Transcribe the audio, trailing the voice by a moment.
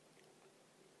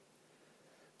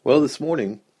Well, this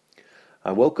morning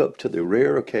I woke up to the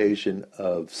rare occasion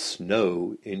of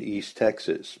snow in East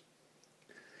Texas.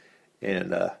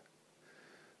 And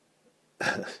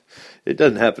it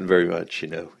doesn't happen very much,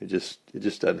 It just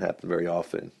doesn't happen very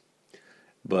often.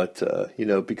 But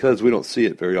because we don't see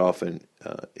it very often,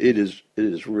 it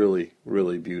is really,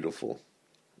 really beautiful.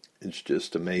 It's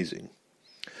just amazing.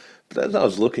 But as I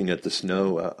was looking at the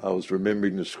snow, I was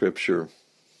remembering the scripture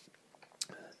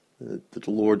that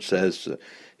the Lord says,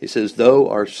 He says, though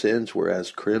our sins were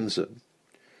as crimson,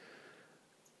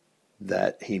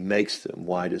 that He makes them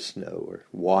white as snow, or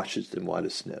washes them white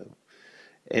as snow.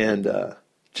 And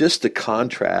just the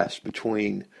contrast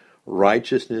between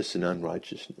righteousness and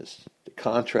unrighteousness, the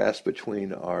contrast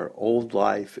between our old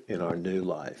life and our new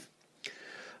life.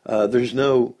 There's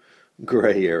no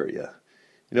gray area.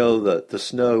 The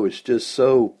snow is just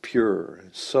so pure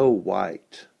and so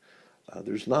white.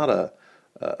 There's not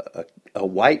a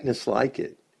whiteness like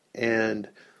it. And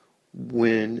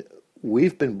when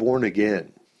we've been born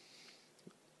again,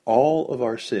 all of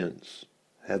our sins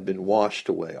have been washed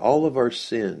away. All of our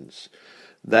sins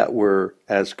that were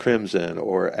as crimson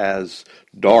or as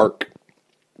dark,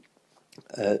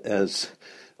 as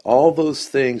all those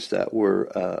things that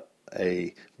were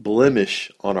a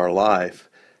blemish on our life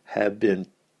have been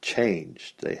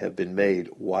changed. They have been made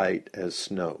white as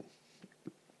snow.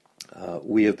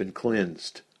 We have been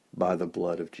cleansed by the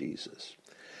blood of Jesus.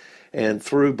 And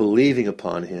through believing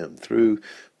upon Him, through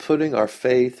putting our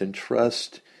faith and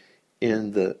trust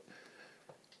in the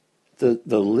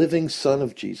living Son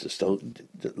of Jesus,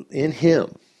 in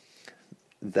Him,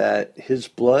 that His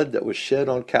blood that was shed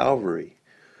on Calvary,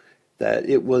 that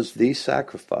it was the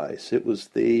sacrifice, it was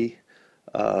the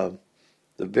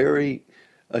very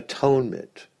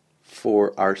atonement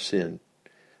for our sin,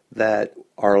 that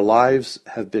our lives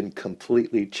have been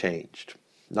completely changed.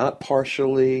 Not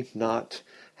partially, not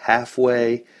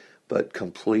halfway, but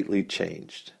completely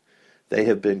changed. They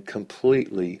have been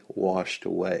completely washed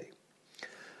away.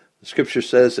 The scripture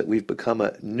says that we've become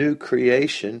a new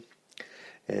creation,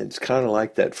 and it's kind of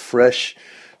like that fresh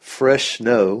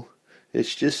snow.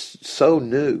 It's just so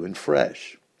new and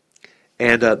fresh.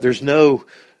 And there's no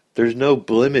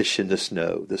blemish in the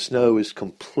snow. The snow is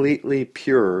completely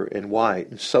pure and white,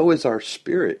 and so is our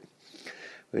spirit.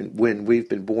 When we've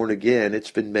been born again, it's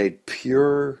been made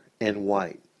pure and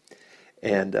white.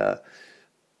 And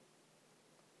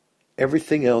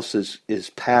everything else is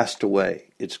passed away.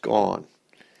 It's gone.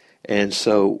 And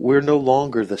so we're no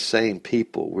longer the same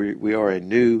people. We are a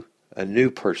new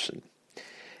person.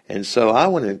 And so I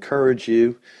want to encourage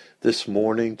you this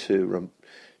morning to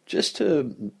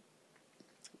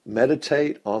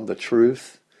meditate on the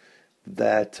truth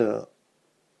that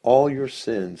all your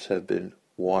sins have been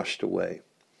washed away.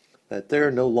 That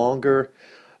they're no longer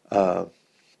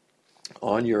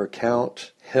on your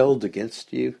account, held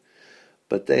against you,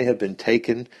 but they have been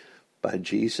taken by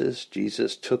Jesus.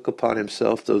 Jesus took upon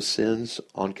Himself those sins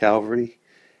on Calvary,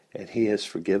 and He has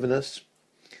forgiven us,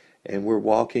 and we're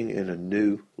walking in a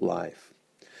new life.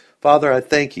 Father, I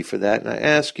thank You for that, and I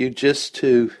ask You just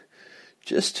to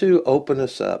open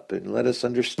us up and let us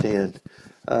understand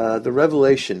the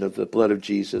revelation of the blood of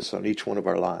Jesus on each one of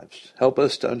our lives. Help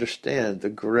us to understand the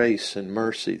grace and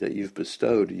mercy that You've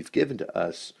bestowed, You've given to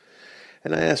us.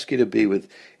 And I ask You to be with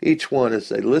each one as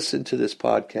they listen to this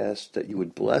podcast, that You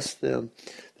would bless them,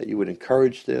 that You would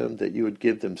encourage them, that You would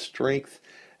give them strength,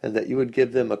 and that You would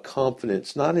give them a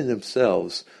confidence, not in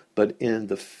themselves, but in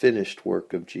the finished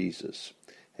work of Jesus.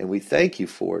 And we thank You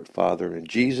for it, Father. In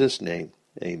Jesus' name,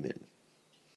 amen.